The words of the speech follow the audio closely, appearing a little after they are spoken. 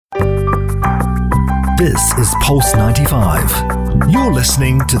This is Pulse 95. You're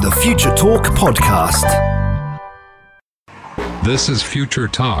listening to the Future Talk podcast. This is Future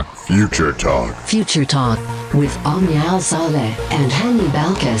Talk. Future Talk. Future Talk with Omnia Al Saleh and Hani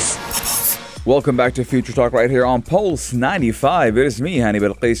Balkis. Welcome back to Future Talk right here on Pulse 95. It is me, Hani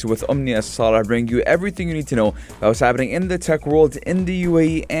Balkis, with Omnia Al Saleh, bringing you everything you need to know about what's happening in the tech world, in the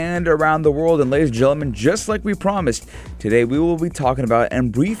UAE, and around the world. And ladies and gentlemen, just like we promised, today we will be talking about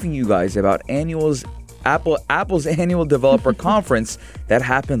and briefing you guys about Apple's annual developer conference that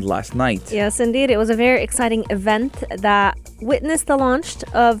happened last night. Yes, indeed. It was a very exciting event that witnessed the launch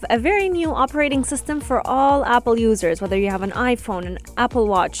of a very new operating system for all Apple users. Whether you have an iPhone, an Apple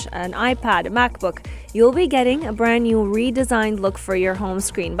Watch, an iPad, a MacBook, you'll be getting a brand new redesigned look for your home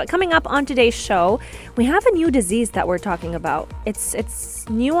screen. But coming up on today's show, we have a new disease that we're talking about. It's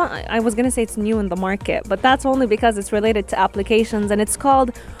new. I was going to say it's new in the market, but that's only because it's related to applications, and it's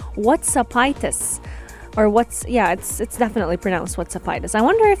called WhatsAppitis. Or it's definitely pronounced WhatsAppitis. I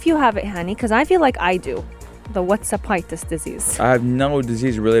wonder if you have it, Hani, because I feel like I do. The WhatsAppitis disease. I have no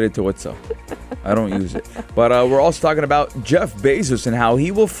disease related to WhatsApp. I don't use it. But we're also talking about Jeff Bezos and how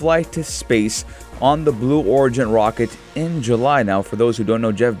he will fly to space on the Blue Origin rocket in July. Now, for those who don't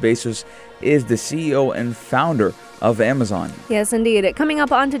know, Jeff Bezos is the CEO and founder of Amazon. Yes, indeed. Coming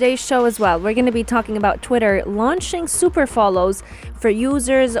up on today's show as well, we're going to be talking about Twitter launching super follows for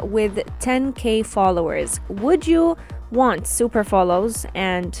users with 10K followers. Would you want super follows,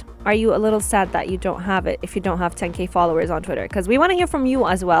 and are you a little sad that you don't have it if you don't have 10K followers on Twitter? Because we want to hear from you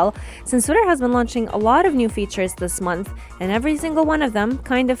as well, since Twitter has been launching a lot of new features this month, and every single one of them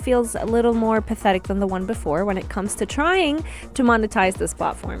kind of feels a little more pathetic than the one before when it comes to trying to monetize this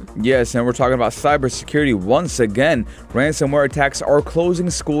platform. Yes, and we're talking about cybersecurity once again. Ransomware attacks are closing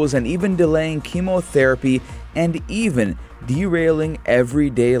schools and even delaying chemotherapy and even derailing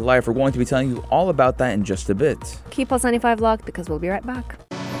everyday life. We're going to be telling you all about that in just a bit. Keep Pulse 95 locked because we'll be right back.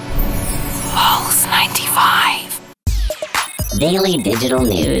 Pulse 95. Daily digital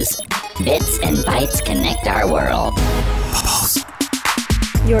news. Bits and bytes connect our world.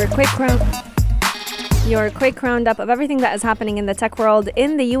 Your quick roundup of everything that is happening in the tech world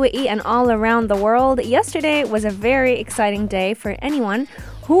in the UAE and all around the world. Yesterday was a very exciting day for anyone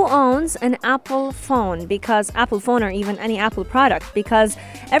who owns an Apple phone, or even any Apple product, because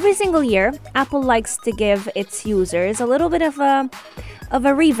every single year Apple likes to give its users a little bit of a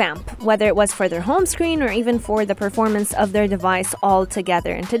revamp, whether it was for their home screen or even for the performance of their device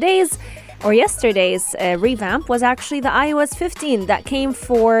altogether. And yesterday's revamp was actually the iOS 15 that came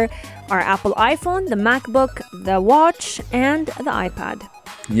for our Apple iPhone, the MacBook, the Watch, and the iPad.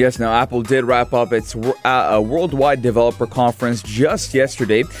 Yes, now Apple did wrap up its worldwide developer conference just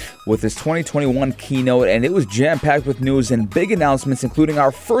yesterday with its 2021 keynote, and it was jam-packed with news and big announcements, including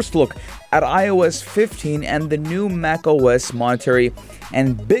our first look at iOS 15 and the new macOS monetary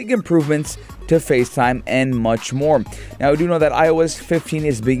and big improvements to FaceTime and much more. Now, we do know that iOS 15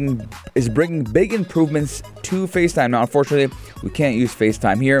 is bringing big improvements to FaceTime. Now, unfortunately, we can't use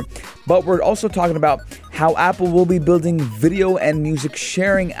FaceTime here, but we're also talking about how Apple will be building video and music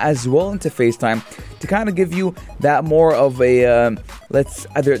sharing as well into FaceTime to kind of give you that more of a,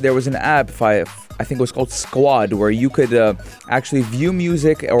 there was an app, I think it was called Squad, where you could actually view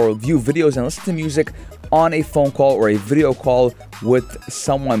music or view videos and listen to music on a phone call or a video call with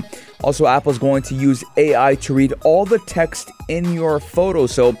someone. Also, Apple's going to use AI to read all the text in your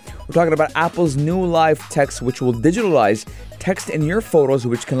photos. So we're talking about Apple's new live text, which will digitalize text in your photos,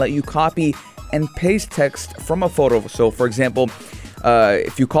 which can let you copy and paste text from a photo. So, for example,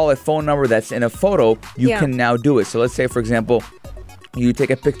 if you call a phone number that's in a photo, you can now do it. So let's say, for example, you take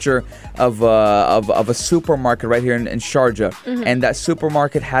a picture of a supermarket right here in Sharjah, and that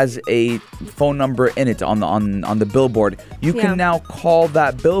supermarket has a phone number in it on the billboard. You can now call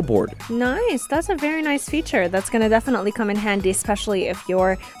that billboard. Nice. That's a very nice feature. That's going to definitely come in handy, especially if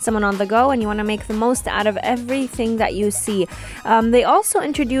you're someone on the go and you want to make the most out of everything that you see. They also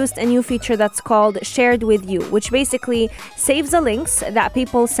introduced a new feature that's called Shared With You, which basically saves the links that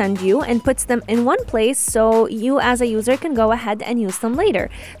people send you and puts them in one place so you as a user can go ahead and use them later.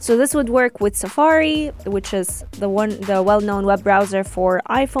 So this would work with Safari, which is the well-known web browser for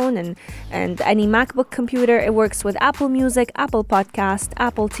iPhone and any MacBook computer. It works with Apple Music, Apple Podcast,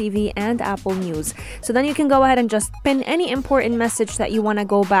 Apple TV, and Apple News. So then you can go ahead and just pin any important message that you want to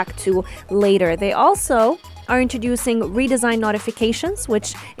go back to later. They also are introducing redesigned notifications,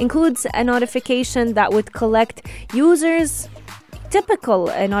 which includes a notification that would collect users' typical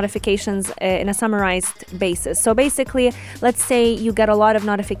notifications in a summarized basis. So basically, let's say you get a lot of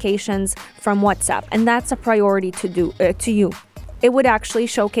notifications from WhatsApp, and that's a priority to you. it would actually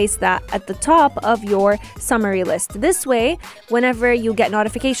showcase that at the top of your summary list. This way, whenever you get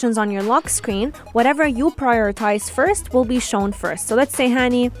notifications on your lock screen, whatever you prioritize first will be shown first. So let's say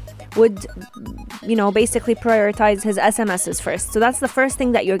Hani would, basically prioritize his SMSs first. So that's the first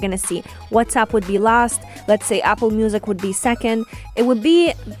thing that you're going to see. WhatsApp would be last. Let's say Apple Music would be second. It would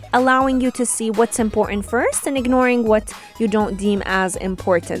be allowing you to see what's important first and ignoring what you don't deem as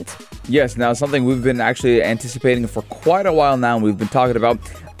important. Yes, now something we've been actually anticipating for quite a while now. We've been talking about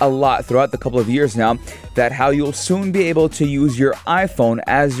a lot throughout the couple of years now, that how you'll soon be able to use your iPhone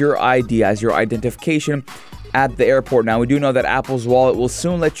as your ID, as your identification at the airport. Now, we do know that Apple's Wallet will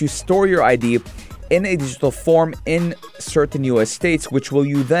soon let you store your ID in a digital form in certain U.S. states, which will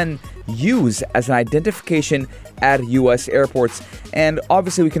you then use as an identification at U.S. airports. And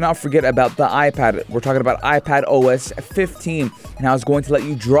obviously, we cannot forget about the iPad. We're talking about iPad OS 15, and how it's going to let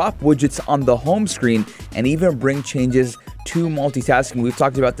you drop widgets on the home screen and even bring changes to multitasking. We've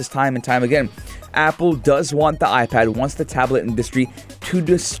talked about this time and time again. Apple does want the iPad, wants the tablet industry to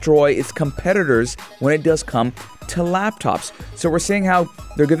destroy its competitors when it does come to laptops. So we're seeing how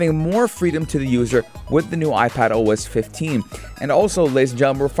they're giving more freedom to the user with the new iPad OS 15. And also, ladies and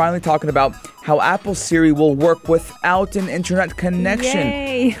gentlemen, we're finally talking about how Apple Siri will work without an internet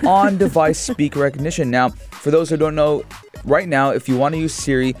connection on device speak recognition. Now, for those who don't know, right now, if you want to use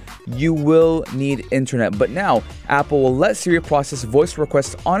Siri, you will need internet. But now, Apple will let Siri process voice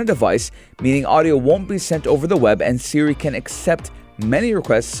requests on a device, meaning audio won't be sent over the web, and Siri can accept many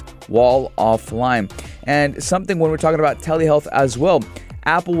requests while offline. And something when we're talking about telehealth as well,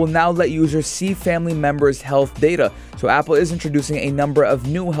 Apple will now let users see family members' health data. So Apple is introducing a number of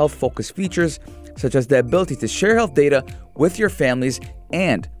new health-focused features, such as the ability to share health data with your families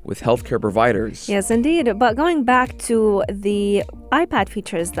and with healthcare providers. Yes, indeed. But going back to the iPad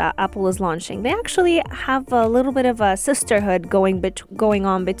features that Apple is launching, they actually have a little bit of a sisterhood going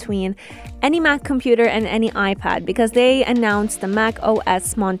on between any Mac computer and any iPad, because they announced the Mac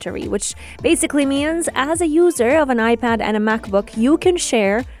OS Monterey, which basically means as a user of an iPad and a MacBook, you can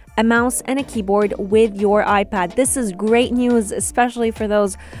share a mouse and a keyboard with your iPad. This is great news, especially for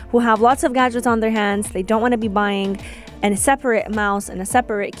those who have lots of gadgets on their hands. They don't want to be buying a separate mouse and a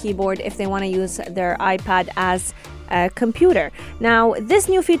separate keyboard if they want to use their iPad as a computer. Now, this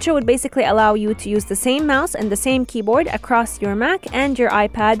new feature would basically allow you to use the same mouse and the same keyboard across your Mac and your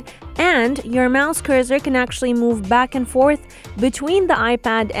iPad, and your mouse cursor can actually move back and forth between the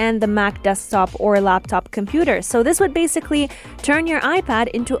iPad and the Mac desktop or laptop computer. So this would basically turn your iPad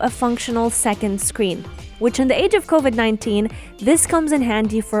into a functional second screen, which in the age of COVID-19, this comes in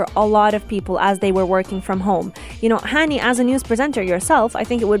handy for a lot of people as they were working from home. Hani, as a news presenter yourself, I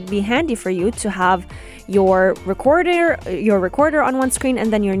think it would be handy for you to have your recorder on one screen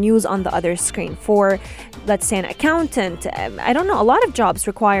and then your news on the other screen. For, let's say, an accountant, I don't know, a lot of jobs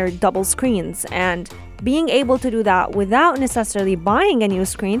require double screens, and being able to do that without necessarily buying a new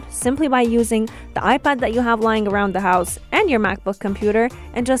screen, simply by using the iPad that you have lying around the house and your MacBook computer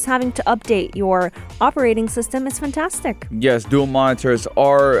and just having to update your operating system, is fantastic. Yes, dual monitors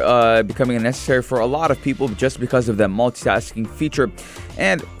are becoming necessary for a lot of people just because of that multitasking feature.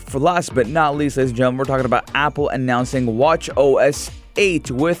 And for last but not least, ladies and gentlemen, we're talking about Apple announcing watchOS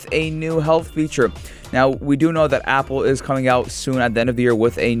 8 with a new health feature. Now, we do know that Apple is coming out soon at the end of the year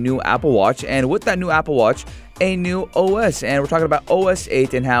with a new Apple Watch, and with that new Apple Watch, a new OS. And we're talking about OS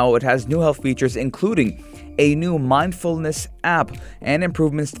 8 and how it has new health features, including a new mindfulness app and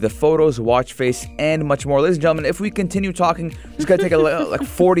improvements to the photos, watch face, and much more. Ladies and gentlemen, if we continue talking, it's going to take like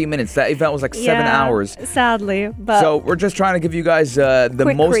 40 minutes. That event was like 7 hours. Sadly. But so we're just trying to give you guys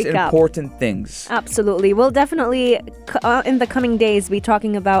the most recap. important things. Absolutely. We'll definitely, in the coming days, be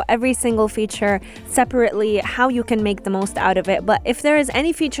talking about every single feature separately, how you can make the most out of it. But if there is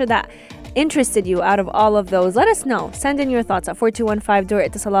any feature that interested you out of all of those, let us know. Send in your thoughts at 4215 Dur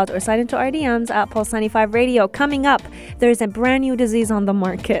Etisalat or slide into our DMs at Pulse 95 Radio. Coming up, there's a brand new disease on the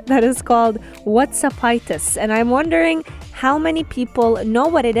market that is called WhatsAppitis, and I'm wondering how many people know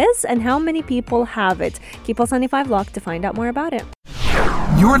what it is and how many people have it. Keep Pulse 95 locked to find out more about it.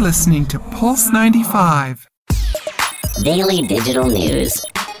 You're listening to Pulse 95. Daily digital news.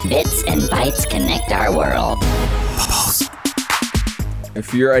 Bits and bytes connect our world.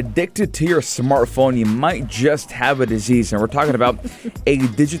 If you're addicted to your smartphone, you might just have a disease. And we're talking about a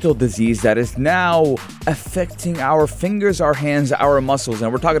digital disease that is now affecting our fingers, our hands, our muscles.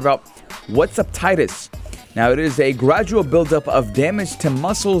 And we're talking about WhatsAppitis. Now, it is a gradual buildup of damage to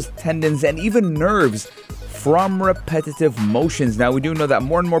muscles, tendons, and even nerves from repetitive motions. Now, we do know that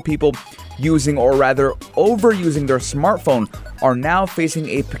more and more people using, or rather overusing, their smartphone are now facing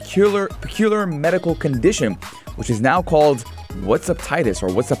a peculiar medical condition, which is now called whatsapitis or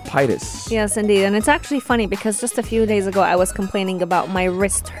whatsapitis. Yes, indeed. And it's actually funny because just a few days ago, I was complaining about my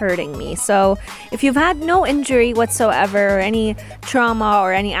wrist hurting me. So if you've had no injury whatsoever, or any trauma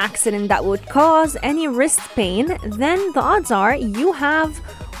or any accident that would cause any wrist pain, then the odds are you have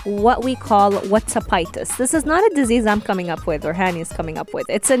what we call whatsapitis. This is not a disease I'm coming up with or Hani is coming up with.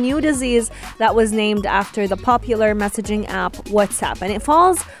 It's a new disease that was named after the popular messaging app WhatsApp, and it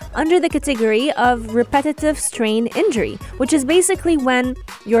falls under the category of repetitive strain injury, which is basically when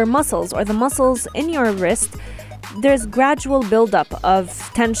your muscles or the muscles in your wrist, there's gradual buildup of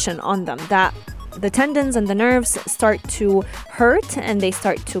tension on them, that the tendons and the nerves start to hurt and they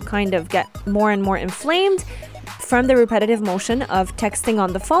start to kind of get more and more inflamed from the repetitive motion of texting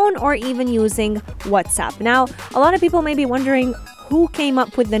on the phone or even using WhatsApp. Now, a lot of people may be wondering who came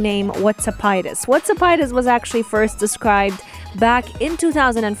up with the name whatsapitis. Whatsapitis was actually first described back in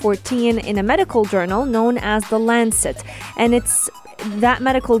 2014 in a medical journal known as The Lancet. And that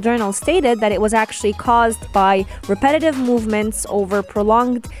medical journal stated that it was actually caused by repetitive movements over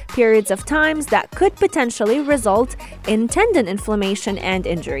prolonged periods of times that could potentially result in tendon inflammation and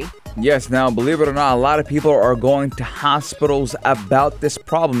injury. Yes, now, believe it or not, a lot of people are going to hospitals about this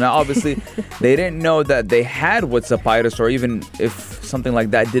problem. Now, obviously, they didn't know that they had whatsapitis, or even if something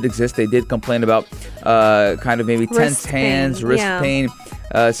like that did exist, they did complain about kind of maybe tense hands, wrist pain,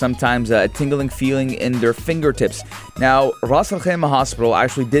 sometimes a tingling feeling in their fingertips. Now, Ras Al Khaimah Hospital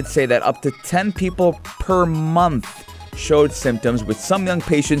actually did say that up to 10 people per month showed symptoms, with some young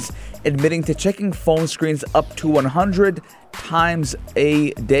patients admitting to checking phone screens up to 100 times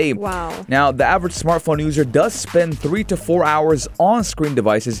a day. Wow. Now, the average smartphone user does spend 3 to 4 hours on screen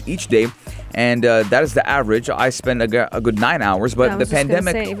devices each day, and that is the average. I spend a good 9 hours, but the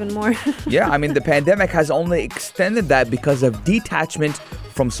pandemic, say even more. yeah, I mean, the pandemic has only extended that because of detachment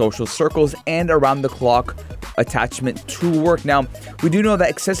from social circles and around the clock attachment to work. Now, we do know that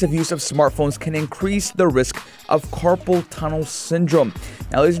excessive use of smartphones can increase the risk of carpal tunnel syndrome.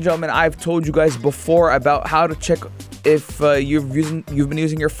 Now, ladies and gentlemen, I've told you guys before about how to check if you've been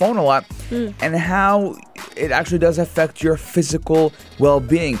using your phone a lot and how it actually does affect your physical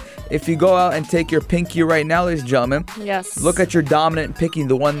well-being. If you go out and take your pinky right now, ladies and gentlemen, yes, look at your dominant pinky,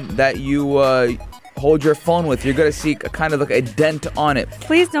 the one that you hold your phone with. You're going to see kind of like a dent on it.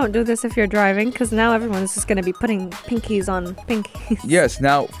 Please don't do this if you're driving, because now everyone's just going to be putting pinkies on pinkies. Yes.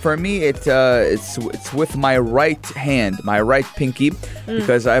 Now, for me, it's with my right hand, my right pinky,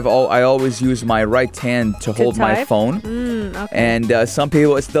 because I always use my right hand to hold my phone. Okay. And some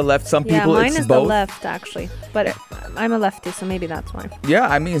people it's the left, some people mine it's is both. the left actually, but I'm a lefty, so maybe that's why. Yeah,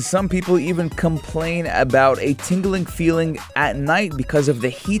 I mean, some people even complain about a tingling feeling at night because of the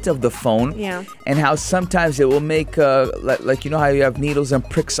heat of the phone. Yeah. And how sometimes it will make, like, you know how you have needles and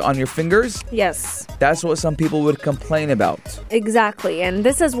pricks on your fingers? Yes. That's what some people would complain about. Exactly. And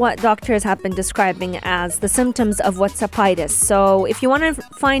this is what doctors have been describing as the symptoms of whatsapitis. So if you want to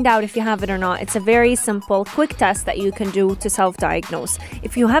find out if you have it or not, it's a very simple, quick test that you can do to self-diagnose.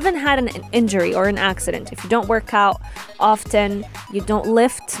 If you haven't had an injury or an accident, if you don't work out often, you don't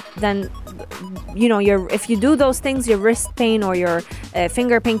lift, then if you do those things, your wrist pain or your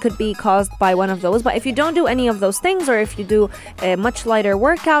finger pain could be caused by one of those. But if you don't do any of those things, or if you do much lighter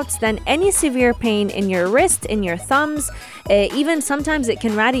workouts, then any severe pain in your wrist, in your thumbs, even sometimes it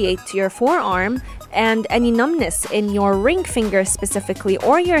can radiate to your forearm, and any numbness in your ring finger specifically,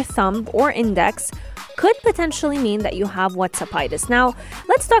 or your thumb or index, could potentially mean that you have whatsapitis. Now,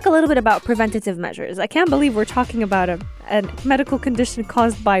 let's talk a little bit about preventative measures. I can't believe we're talking about a medical condition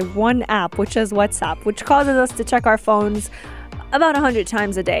caused by one app, which is WhatsApp, which causes us to check our phones about 100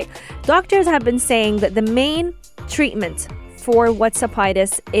 times a day. Doctors have been saying that the main treatment for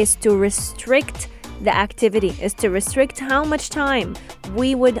whatsapitis is to restrict the activity, is to restrict how much time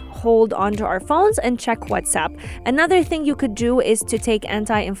we would hold onto our phones and check WhatsApp. Another thing you could do is to take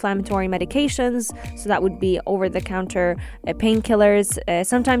anti-inflammatory medications. So that would be over-the-counter painkillers,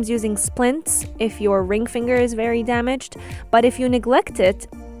 sometimes using splints if your ring finger is very damaged. But if you neglect it,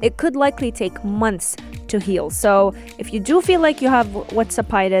 it could likely take months to heal. So if you do feel like you have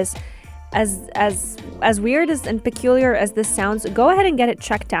whatsapitis, as weird and peculiar as this sounds, go ahead and get it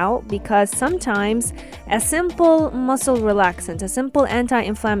checked out, because sometimes a simple muscle relaxant, a simple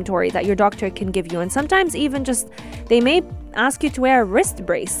anti-inflammatory that your doctor can give you, and sometimes even just they may ask you to wear a wrist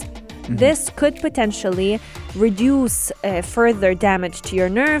brace. This could potentially reduce further damage to your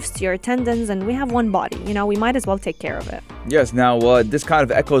nerves, to your tendons, and we have one body. We might as well take care of it. Yes, now this kind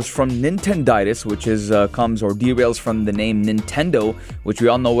of echoes from Nintenditis, which is comes or derails from the name Nintendo, which we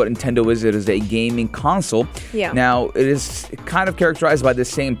all know what Nintendo is. It is a gaming console. Yeah. Now, it is kind of characterized by the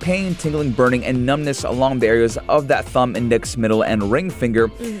same pain, tingling, burning, and numbness along the areas of that thumb, index, middle, and ring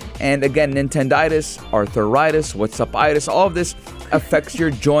finger. And again, Nintenditis, arthritis, what's up-itis, all of this affects your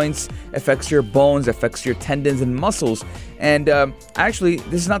joints, affects your bones, affects your tendons and muscles. And actually,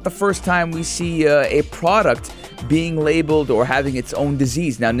 this is not the first time we see a product being labeled or having its own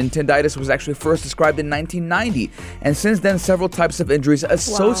disease. Now, Nintenditis was actually first described in 1990, and since then, several types of injuries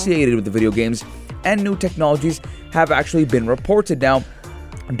associated with the video games and new technologies have actually been reported. Now,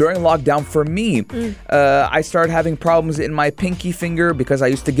 during lockdown for me, I started having problems in my pinky finger because I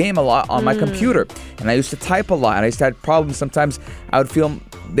used to game a lot on my computer, and I used to type a lot, and I used to have problems. Sometimes I would feel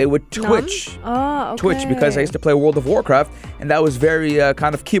they would twitch. Oh, okay. Twitch, because I used to play World of Warcraft, and that was very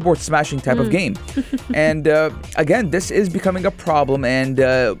kind of keyboard smashing type of game. And again, this is becoming a problem, and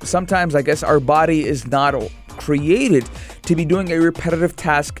sometimes I guess our body is not created to be doing a repetitive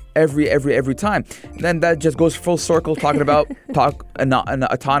task every time. And then that just goes full circle talking about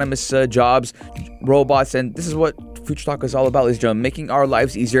autonomous jobs, robots, and this is what Future Talk is all about, ladies and gentlemen, making our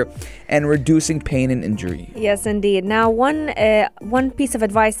lives easier and reducing pain and injury. Yes, indeed. Now, one piece of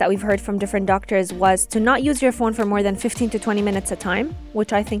advice that we've heard from different doctors was to not use your phone for more than 15 to 20 minutes a time,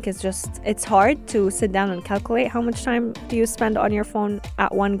 which I think is it's hard to sit down and calculate how much time do you spend on your phone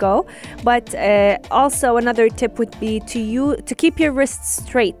at one go. But also another tip would be to keep your wrists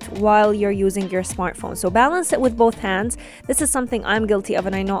straight while you're using your smartphone. So balance it with both hands. This is something I'm guilty of,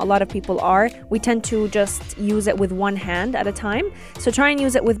 and I know a lot of people are. We tend to just use it with one hand at a time. So try and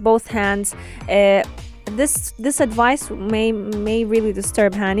use it with both hands. This advice may really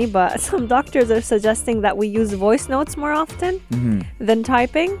disturb Hani, but some doctors are suggesting that we use voice notes more often than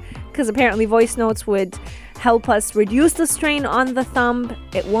typing, because apparently voice notes would help us reduce the strain on the thumb.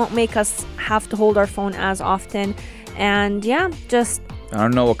 It won't make us have to hold our phone as often. And yeah, just I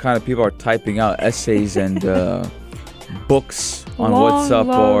don't know what kind of people are typing out essays and books on WhatsApp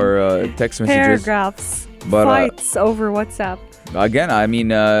or text messages. Paragraphs, but, fights over WhatsApp. Again, I mean,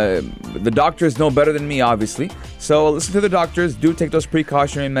 the doctors know better than me, obviously. So listen to the doctors. Do take those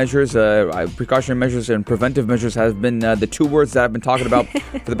precautionary measures. Precautionary measures and preventive measures have been the two words that I've been talking about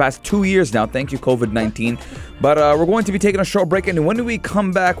for the past 2 years now. Thank you, COVID-19. But we're going to be taking a short break. And when we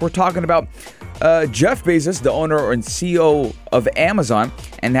come back, we're talking about Jeff Bezos, the owner and CEO of Amazon,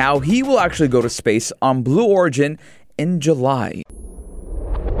 and how he will actually go to space on Blue Origin in July.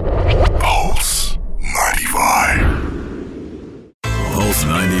 Pulse 95. Pulse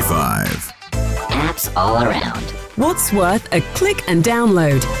 95. Apps all around. What's worth a click and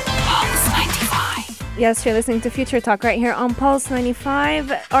download? Pulse 95. Yes, you're listening to Future Talk right here on Pulse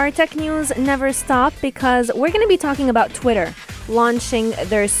 95. Our tech news never stop because we're going to be talking about Twitter launching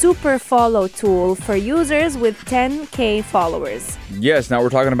their Super Follow tool for users with 10K followers. Yes, now we're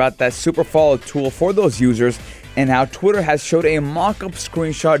talking about that Super Follow tool for those users and how Twitter has showed a mock-up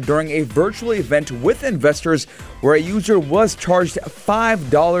screenshot during a virtual event with investors where a user was charged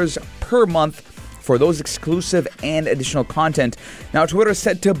 $5 per month for those exclusive and additional content. Now, Twitter is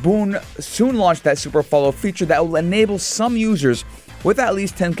set to soon launch that Super Follow feature that will enable some users with at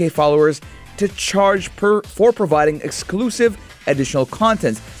least 10K followers to charge for providing exclusive additional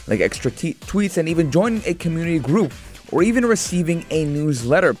content, like extra tweets and even joining a community group, or even receiving a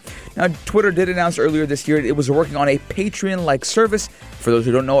newsletter. Now, Twitter did announce earlier this year it was working on a Patreon-like service. For those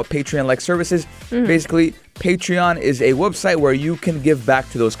who don't know what Patreon-like service is, basically, Patreon is a website where you can give back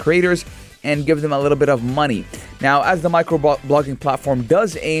to those creators and give them a little bit of money. Now, as the microblogging platform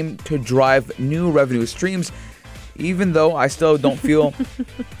does aim to drive new revenue streams, even though I still don't feel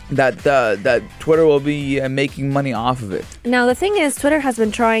that Twitter will be making money off of it. Now, the thing is, Twitter has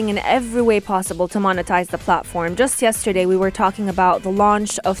been trying in every way possible to monetize the platform. Just yesterday, we were talking about the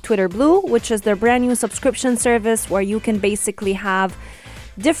launch of Twitter Blue, which is their brand new subscription service where you can basically have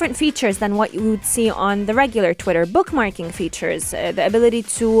different features than what you would see on the regular Twitter. Bookmarking features, the ability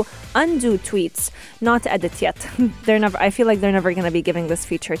to undo tweets, not edit yet. I feel like they're never going to be giving this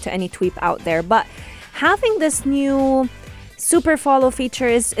feature to any tweet out there. But having this new Super Follow feature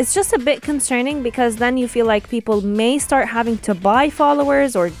is just a bit concerning, because then you feel like people may start having to buy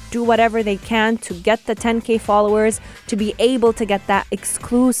followers or do whatever they can to get the 10K followers to be able to get that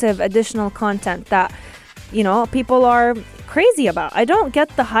exclusive additional content that, you know, people are crazy about. I don't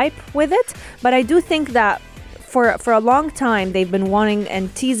get the hype with it, but I do think that for a long time they've been wanting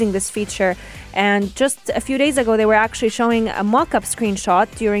and teasing this feature. And just a few days ago, they were actually showing a mock-up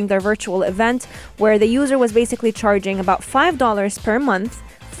screenshot during their virtual event where the user was basically charging about $5 per month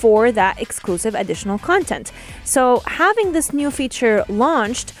for that exclusive additional content. So having this new feature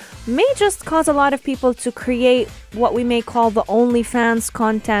launched may just cause a lot of people to create what we may call the OnlyFans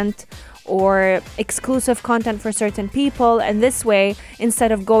content or exclusive content for certain people. And this way,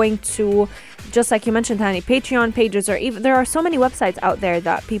 instead of going to, just like you mentioned, Hani, Patreon pages, or even there are so many websites out there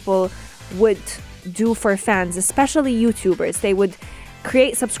that people would do for fans, especially YouTubers. They would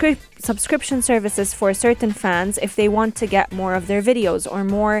create subscription services for certain fans if they want to get more of their videos or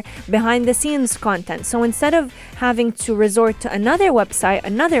more behind the scenes content. So instead of having to resort to another website,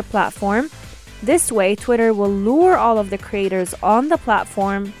 another platform, this way Twitter will lure all of the creators on the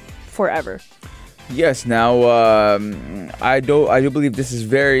platform forever. Yes. Now, I do believe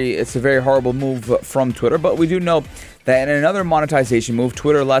it's a very horrible move from Twitter, but we do know that in another monetization move,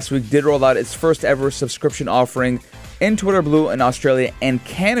 Twitter last week did roll out its first ever subscription offering in Twitter Blue in Australia and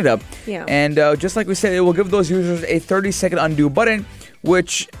Canada. Yeah. And just like we said, it will give those users a 30-second undo button,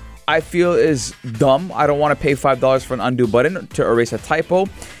 which I feel is dumb. I don't want to pay $5 for an undo button to erase a typo.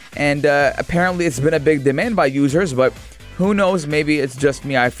 And apparently it's been a big demand by users, but who knows? Maybe it's just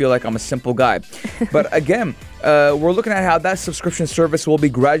me. I feel like I'm a simple guy. But again, we're looking at how that subscription service will be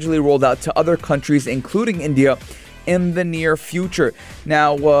gradually rolled out to other countries, including India, in the near future.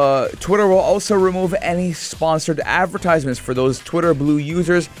 Now, Twitter will also remove any sponsored advertisements for those Twitter Blue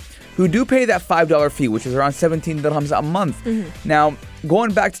users who do pay that $5 fee, which is around 17 dirhams a month. Now,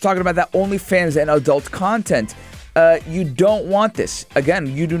 going back to talking about that OnlyFans and adult content, you don't want this. Again,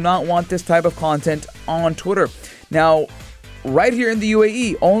 you do not want this type of content on Twitter. Now, right here in the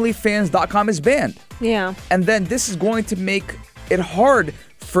UAE, OnlyFans.com is banned. Yeah. And then this is going to make it hard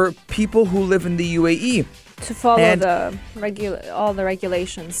for people who live in the UAE to follow all the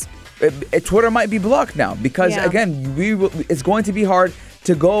regulations. Twitter might be blocked now because, again, it's going to be hard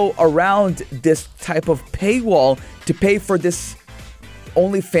to go around this type of paywall to pay for this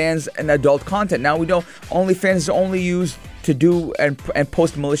OnlyFans and adult content. Now we know OnlyFans is only used to do and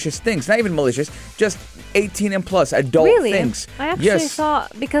post malicious things. Not even malicious, just 18 and plus adult things. I actually saw,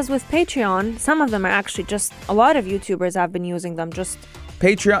 because with Patreon, some of them are actually just, a lot of YouTubers have been using them just...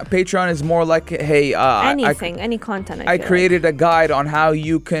 Patreon is more like, hey, any content. I created a guide on how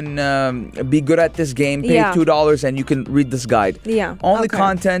you can be good at this game. Pay $2 and you can read this guide. Yeah.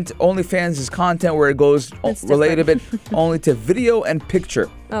 Content. OnlyFans is content where it goes related only to video and picture.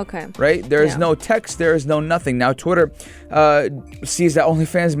 Okay. Right? There is no text. There is no nothing. Now, Twitter sees that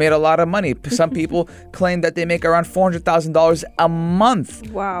OnlyFans made a lot of money. Some people claim that they make around $400,000 a month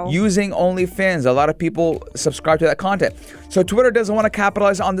using OnlyFans. A lot of people subscribe to that content. So Twitter doesn't want to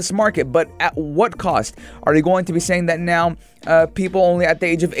capitalize on this market, but at what cost? Are they going to be saying that now people only at the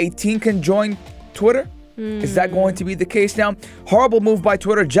age of 18 can join Twitter? Is that going to be the case now? Horrible move by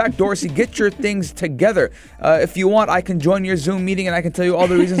Twitter. Jack Dorsey, get your things together. If you want, I can join your Zoom meeting and I can tell you all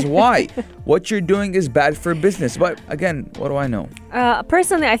the reasons why. What you're doing is bad for business. But again, what do I know?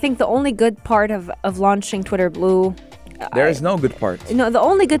 Personally, I think the only good part of launching Twitter Blue... There is no good part. No, the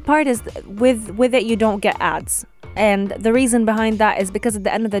only good part is with it, you don't get ads. And the reason behind that is because at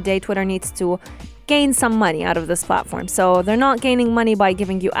the end of the day, Twitter needs to gain some money out of this platform. So they're not gaining money by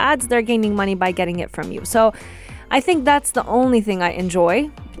giving you ads, they're gaining money by getting it from you. So I think that's the only thing I enjoy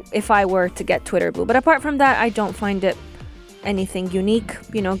if I were to get Twitter Blue. But apart from that, I don't find it anything unique.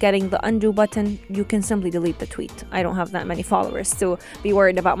 You know, getting the undo button, you can simply delete the tweet. I don't have that many followers to be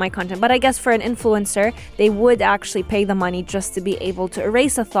worried about my content. But I guess for an influencer, they would actually pay the money just to be able to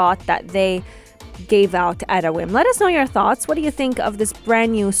erase a thought that they gave out at a whim. Let us know your thoughts. What do you think of this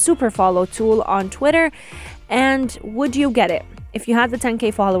brand new super follow tool on Twitter? And would you get it? If you had the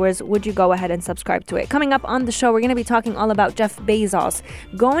 10K followers, would you go ahead and subscribe to it? Coming up on the show, we're going to be talking all about Jeff Bezos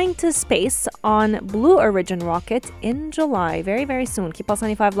going to space on Blue Origin rocket in July. Very, very soon. Keep Pulse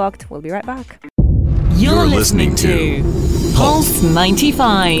 95 locked. We'll be right back. You're listening to Pulse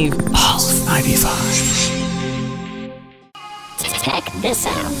 95. Pulse 95. Check this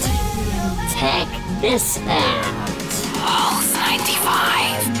out. Check this out. Pulse 95.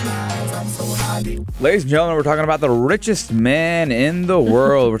 Ladies and gentlemen, we're talking about the richest man in the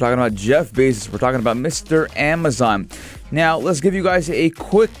world. We're talking about Jeff Bezos. We're talking about Mr. Amazon. Now, let's give you guys a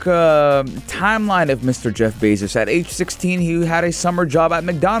quick timeline of Mr. Jeff Bezos. At age 16, he had a summer job at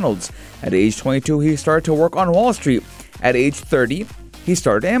McDonald's. At age 22, he started to work on Wall Street. At age 30, he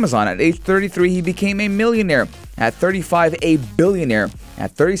started Amazon. At age 33, he became a millionaire. At 35, a billionaire.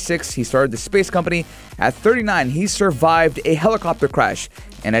 At 36, he started the space company. At 39, he survived a helicopter crash.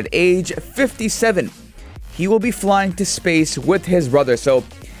 And at age 57, he will be flying to space with his brother. So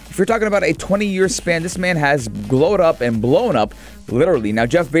if you're talking about a 20-year span, this man has glowed up and blown up, literally. Now,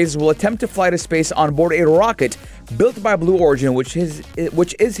 Jeff Bezos will attempt to fly to space on board a rocket built by Blue Origin, which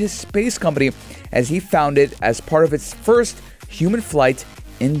is his space company, as he founded as part of its first human flight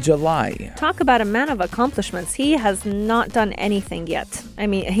in July. Talk about a man of accomplishments. He has not done anything yet. I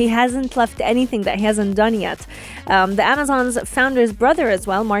mean, he hasn't left anything that he hasn't done yet. The Amazon's founder's brother as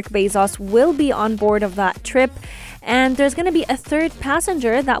well, Mark Bezos, will be on board of that trip. And there's going to be a third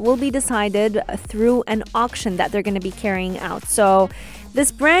passenger that will be decided through an auction that they're going to be carrying out. So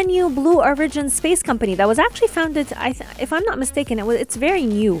this brand new Blue Origin space company that was actually founded, if I'm not mistaken, it's very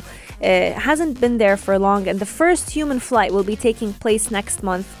new. It hasn't been there for long, and the first human flight will be taking place next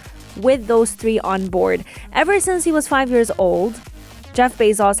month with those three on board. Ever since he was 5 years old, Jeff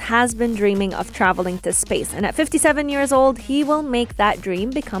Bezos has been dreaming of traveling to space, and at 57 years old, he will make that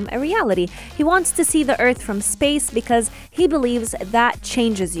dream become a reality. He wants to see the Earth from space because he believes that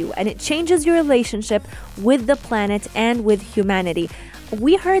changes you, and it changes your relationship with the planet and with humanity.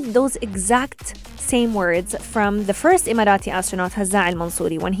 We heard those exact same words from the first Emirati astronaut, Hazza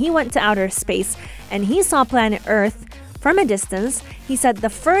al-Mansouri, when he went to outer space and he saw planet Earth from a distance. He said the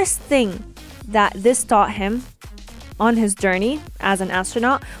first thing that this taught him on his journey as an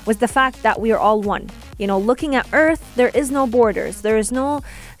astronaut was the fact that we are all one. You know, looking at Earth, there is no borders, there is no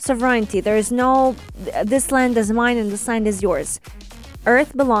sovereignty, there is no this land is mine and this land is yours.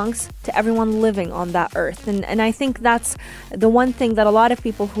 Earth belongs to everyone living on that Earth. And I think that's the one thing that a lot of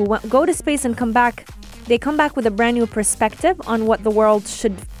people who go to space and come back, they come back with a brand new perspective on what the world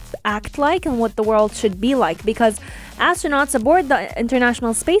should act like and what the world should be like. Because astronauts aboard the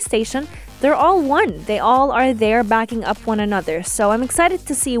International Space Station, they're all one. They all are there backing up one another. So I'm excited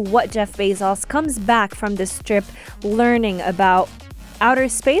to see what Jeff Bezos comes back from this trip learning about outer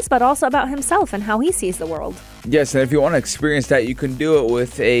space, but also about himself and how he sees the world. Yes, and if you want to experience that, you can do it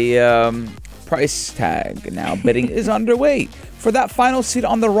with a price tag. Now, bidding is underway for that final seat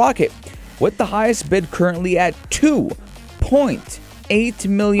on the rocket, with the highest bid currently at $2.8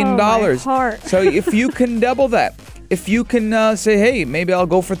 million. Oh, my heart. So if you can double that, if you can say, hey, maybe I'll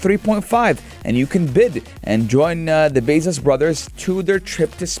go for 3.5, and you can bid and join the Bezos brothers to their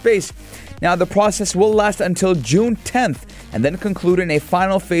trip to space. Now, the process will last until June 10th and then conclude in a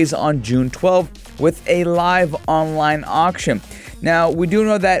final phase on June 12th with a live online auction. Now, we do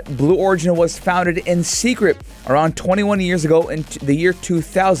know that Blue Origin was founded in secret around 21 years ago in the year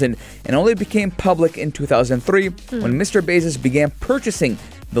 2000 and only became public in 2003 when Mr. Bezos began purchasing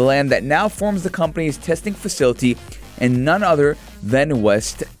the land that now forms the company's testing facility in none other than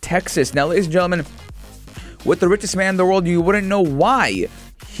West Texas. Now, ladies and gentlemen, with the richest man in the world, you wouldn't know why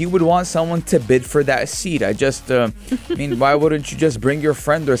he would want someone to bid for that seat. I mean, why wouldn't you just bring your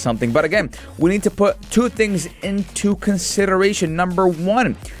friend or something? But again, we need to put two things into consideration. Number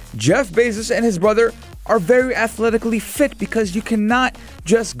one, Jeff Bezos and his brother are very athletically fit, because you cannot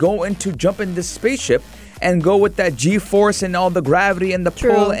just jump in this spaceship and go with that G-force and all the gravity and the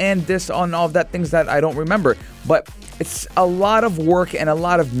pull and this on all of that things that I don't remember. But it's a lot of work and a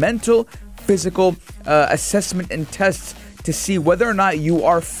lot of mental, physical assessment and tests to see whether or not you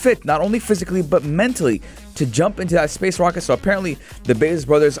are fit, not only physically but mentally, to jump into that space rocket. So apparently the Bezos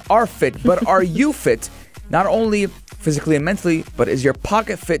brothers are fit, but are you fit? Not only physically and mentally, but is your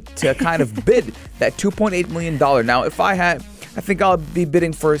pocket fit to kind of bid that $2.8 million? Now, if I think I'll be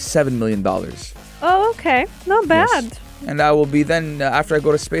bidding for $7 million. Oh, okay. Not bad. Yes. And I will be then, after I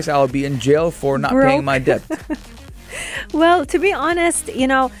go to space, I'll be in jail for not paying my debt. Well, to be honest, you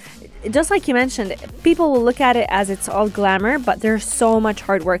know, just like you mentioned, people will look at it as it's all glamour, but there's so much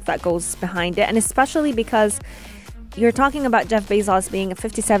hard work that goes behind it. And especially because you're talking about Jeff Bezos being a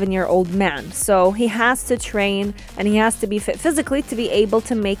 57-year-old man. So he has to train and he has to be fit physically to be able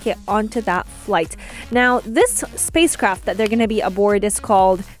to make it onto that flight. Now, this spacecraft that they're going to be aboard is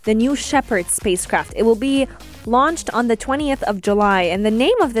called the New Shepard spacecraft. It will be launched on the 20th of July. And the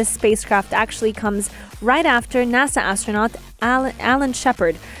name of this spacecraft actually comes right after NASA astronaut Alan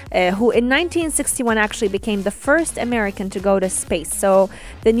Shepard, who in 1961 actually became the first American to go to space. So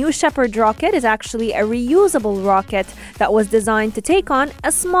the New Shepard rocket is actually a reusable rocket that was designed to take on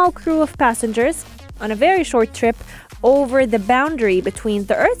a small crew of passengers on a very short trip over the boundary between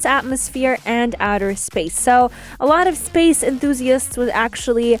the Earth's atmosphere and outer space. So a lot of space enthusiasts was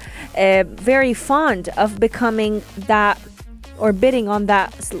actually very fond of becoming that, or bidding on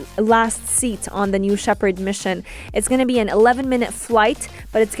that last seat on the New Shepard mission. It's going to be an 11-minute flight,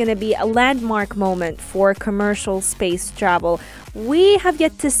 but it's going to be a landmark moment for commercial space travel. We have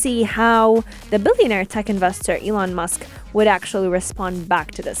yet to see how the billionaire tech investor Elon Musk would actually respond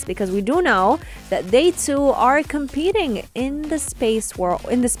back to this, because we do know that they too are competing in the space war,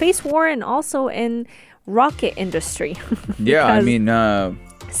 and also in rocket industry. Yeah, I mean,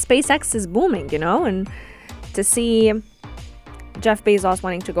 SpaceX is booming, you know, and to see Jeff Bezos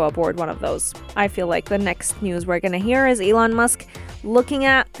wanting to go aboard one of those. I feel like the next news we're going to hear is Elon Musk looking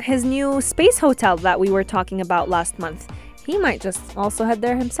at his new space hotel that we were talking about last month. He might just also head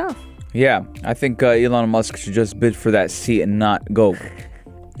there himself. Yeah, I think Elon Musk should just bid for that seat and not go.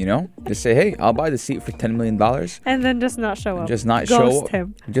 You know, just say, hey, I'll buy the seat for $10 million. And then just not show up. Just not Ghost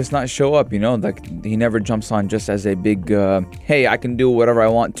him. Just not show up, you know, like he never jumps on just as a big, hey, I can do whatever I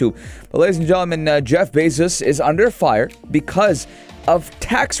want to. But ladies and gentlemen, Jeff Bezos is under fire because of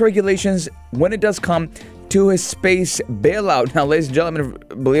tax regulations when it does come to his space bailout. Now, ladies and gentlemen,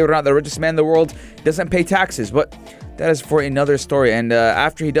 believe it or not, the richest man in the world doesn't pay taxes, but that is for another story. And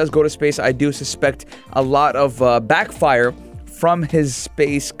after he does go to space, I do suspect a lot of backfire from his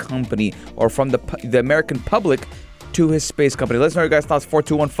space company or from the American public to his space company. Let us know your guys' thoughts,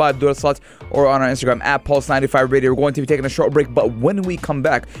 4215, do slots, or on our Instagram, at Pulse95 Radio. We're going to be taking a short break, but when we come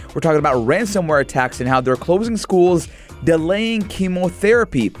back, we're talking about ransomware attacks and how they're closing schools, delaying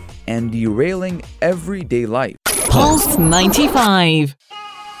chemotherapy, and derailing everyday life. Pulse 95.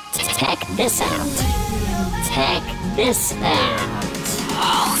 Check this out. Check this out.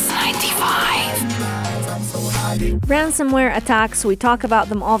 Pulse 95. Ransomware attacks, we talk about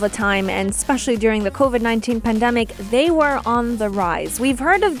them all the time, and especially during the COVID-19 pandemic, they were on the rise. We've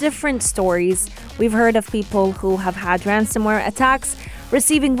heard of different stories. We've heard of people who have had ransomware attacks,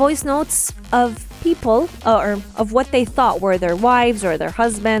 receiving voice notes of people or of what they thought were their wives or their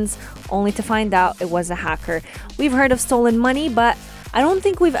husbands, only to find out it was a hacker. We've heard of stolen money, but I don't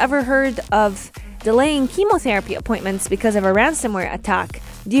think we've ever heard of delaying chemotherapy appointments because of a ransomware attack,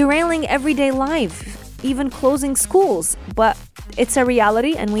 derailing everyday life, even closing schools. But it's a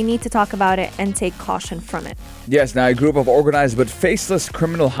reality and we need to talk about it and take caution from it. Yes, now a group of organized but faceless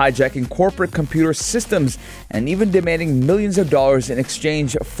criminal hijacking corporate computer systems and even demanding millions of dollars in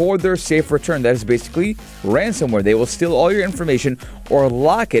exchange for their safe return. That is basically ransomware. They will steal all your information or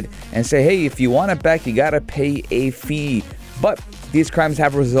lock it and say, hey, if you want it back, you gotta pay a fee. But these crimes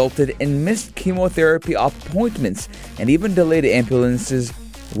have resulted in missed chemotherapy appointments and even delayed ambulances,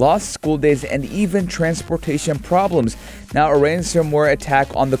 lost school days, and even transportation problems. Now, a ransomware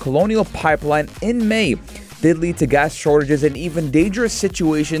attack on the Colonial Pipeline in May did lead to gas shortages and even dangerous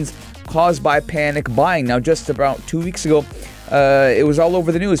situations caused by panic buying. Now, just about 2 weeks ago, it was all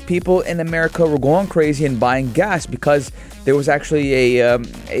over the news. People in America were going crazy and buying gas because there was actually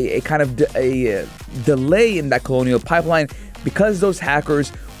a kind of delay in that Colonial Pipeline because those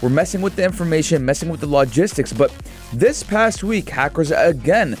hackers were messing with the information, messing with the logistics. But this past week, hackers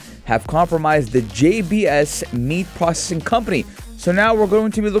again have compromised the JBS meat processing company. So now we're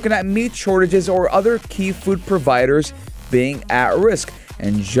going to be looking at meat shortages or other key food providers being at risk.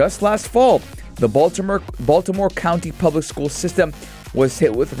 And just last fall, the Baltimore County Public School System was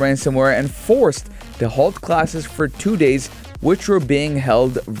hit with ransomware and forced to halt classes for 2 days, which were being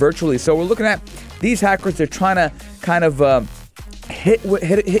held virtually. So we're looking at these hackers. They're trying to kind of hit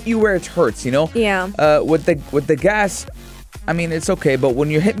you where it hurts, you know? Yeah. With the gas, I mean, it's okay, but when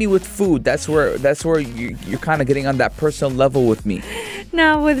you hit me with food, that's where you're kind of getting on that personal level with me.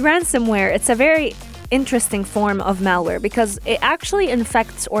 Now, with ransomware, it's a very interesting form of malware because it actually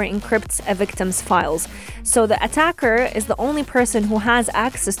infects or encrypts a victim's files. So the attacker is the only person who has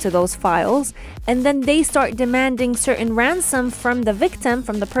access to those files, and then they start demanding certain ransom from the victim,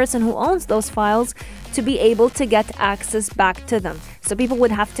 from the person who owns those files, to be able to get access back to them. So people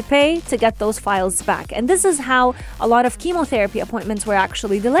would have to pay to get those files back. And this is how a lot of chemotherapy appointments were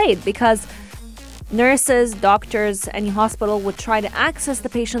actually delayed, because nurses, doctors, any hospital would try to access the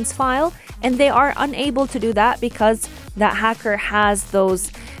patient's file, and they are unable to do that because that hacker has those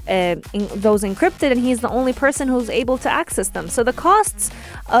encrypted, and he's the only person who's able to access them. So the costs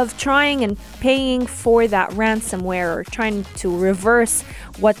of trying and paying for that ransomware or trying to reverse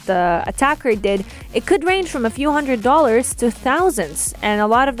what the attacker did, it could range from a few $100s to thousands. And a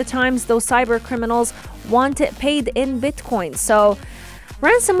lot of the times those cyber criminals want it paid in Bitcoin. So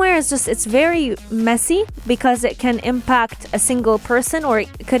ransomware is it's very messy because it can impact a single person, or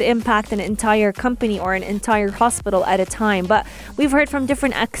it could impact an entire company or an entire hospital at a time. But we've heard from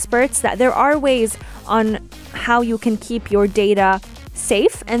different experts that there are ways on how you can keep your data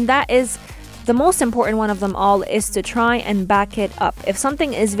safe, and that is the most important one of them all, is to try and back it up. If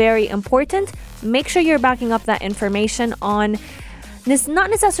something is very important, make sure you're backing up that information on not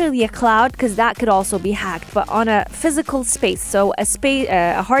necessarily a cloud, because that could also be hacked, but on a physical space. So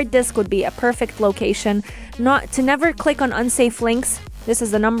a hard disk would be a perfect location. Not to never click on unsafe links. This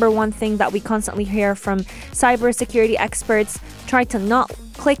is the number one thing that we constantly hear from cybersecurity experts. Try to not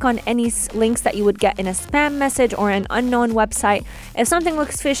click on any links that you would get in a spam message or an unknown website. If something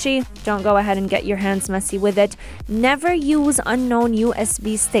looks fishy, don't go ahead and get your hands messy with it. Never use unknown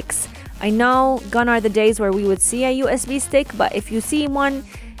USB sticks. I know gone are the days where we would see a USB stick, but if you see one,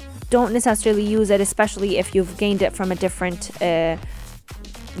 don't necessarily use it, especially if you've gained it from a different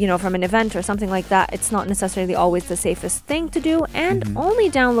from an event or something like that. It's not necessarily always the safest thing to do, and only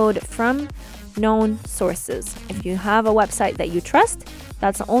download from known sources. If you have a website that you trust,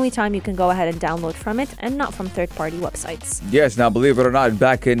 that's the only time you can go ahead and download from it, and not from third-party websites. Yes, now believe it or not,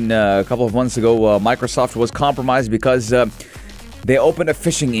 back in a couple of months ago, Microsoft was compromised because they opened a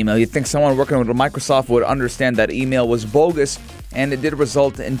phishing email. You'd think someone working with Microsoft would understand that email was bogus, and it did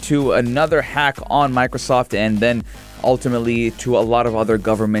result into another hack on Microsoft, and then ultimately to a lot of other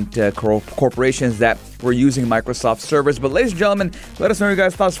government corporations that were using Microsoft servers. But ladies and gentlemen, let us know your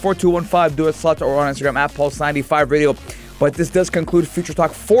guys' thoughts. 4215, do it slot or on Instagram at Pulse95 Radio. But this does conclude Future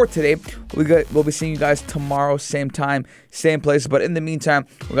Talk for today. We'll be seeing you guys tomorrow, same time, same place. But in the meantime,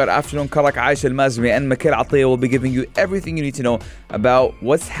 we got Afternoon Karak, Aisha Al-Mazmi, and Makir Atiyah will be giving you everything you need to know about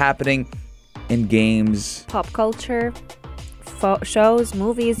what's happening in games, pop culture, shows,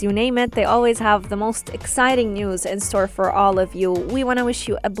 movies, you name it. They always have the most exciting news in store for all of you. We want to wish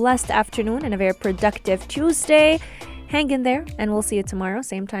you a blessed afternoon and a very productive Tuesday. Hang in there, and we'll see you tomorrow,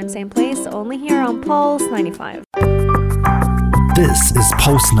 same time, same place, only here on Pulse 95. This is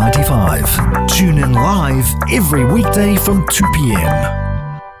Pulse 95. Tune in live every weekday from 2 p.m.